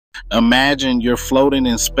Imagine you're floating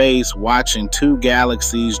in space watching two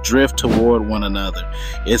galaxies drift toward one another.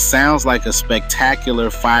 It sounds like a spectacular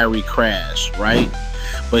fiery crash, right?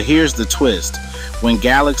 But here's the twist. When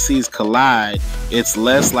galaxies collide, it's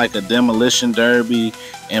less like a demolition derby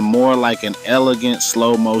and more like an elegant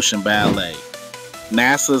slow motion ballet.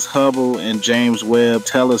 NASA's Hubble and James Webb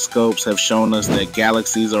telescopes have shown us that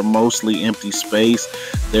galaxies are mostly empty space.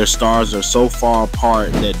 Their stars are so far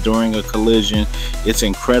apart that during a collision, it's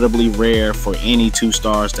incredibly rare for any two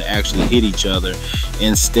stars to actually hit each other.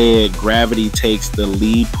 Instead, gravity takes the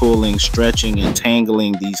lead, pulling, stretching, and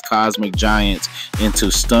tangling these cosmic giants into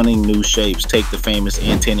stunning new shapes. Take the famous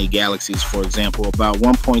Antennae Galaxies, for example. About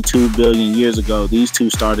 1.2 billion years ago, these two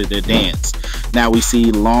started their dance. Now we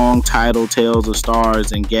see long tidal tails of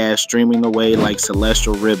stars and gas streaming away like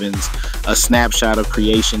celestial ribbons, a snapshot of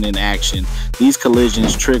creation in action. These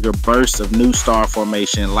collisions trigger bursts of new star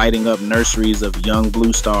formation, lighting up nurseries of young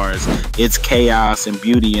blue stars. It's chaos and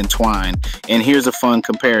beauty entwined. And here's a fun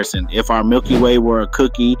comparison. If our Milky Way were a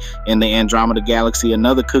cookie and the Andromeda Galaxy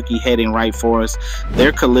another cookie heading right for us,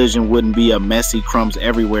 their collision wouldn't be a messy crumbs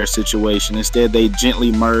everywhere situation. Instead, they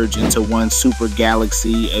gently merge into one super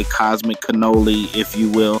galaxy, a cosmic cannoli, if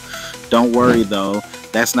you will. Don't worry though,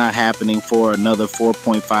 that's not happening for another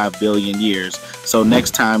 4.5 billion years. So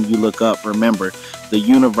next time you look up, remember, the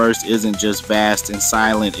universe isn't just vast and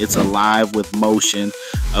silent, it's alive with motion,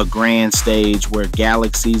 a grand stage where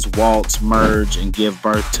galaxies waltz, merge, and give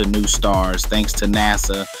birth to new stars. Thanks to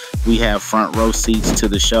NASA, we have front row seats to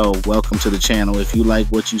the show. Welcome to the channel. If you like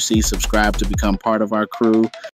what you see, subscribe to become part of our crew.